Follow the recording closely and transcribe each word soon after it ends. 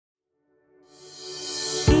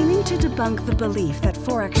debunk the belief that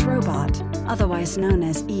Forex Robot, otherwise known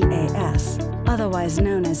as EAS, otherwise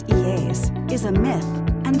known as EAs, is a myth,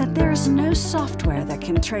 and that there is no software that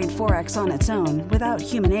can trade Forex on its own without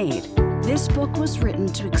human aid. This book was written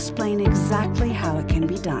to explain exactly how it can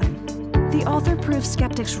be done. The author proves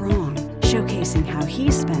skeptics wrong, showcasing how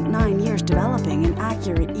he spent 9 years developing an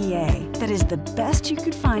accurate EA that is the best you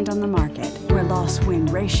could find on the market where loss-win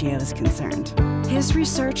ratio is concerned. His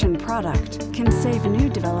research and product can save new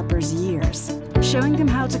developers years, showing them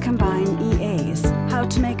how to combine EAs, how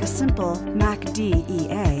to make a simple MACD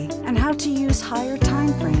EA, and how to use higher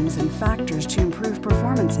time frames and factors to improve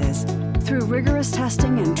performances. Through rigorous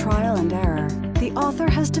testing and trial and error, the author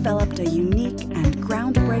has developed a unique and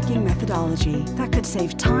groundbreaking methodology that could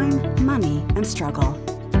save time, money, and struggle.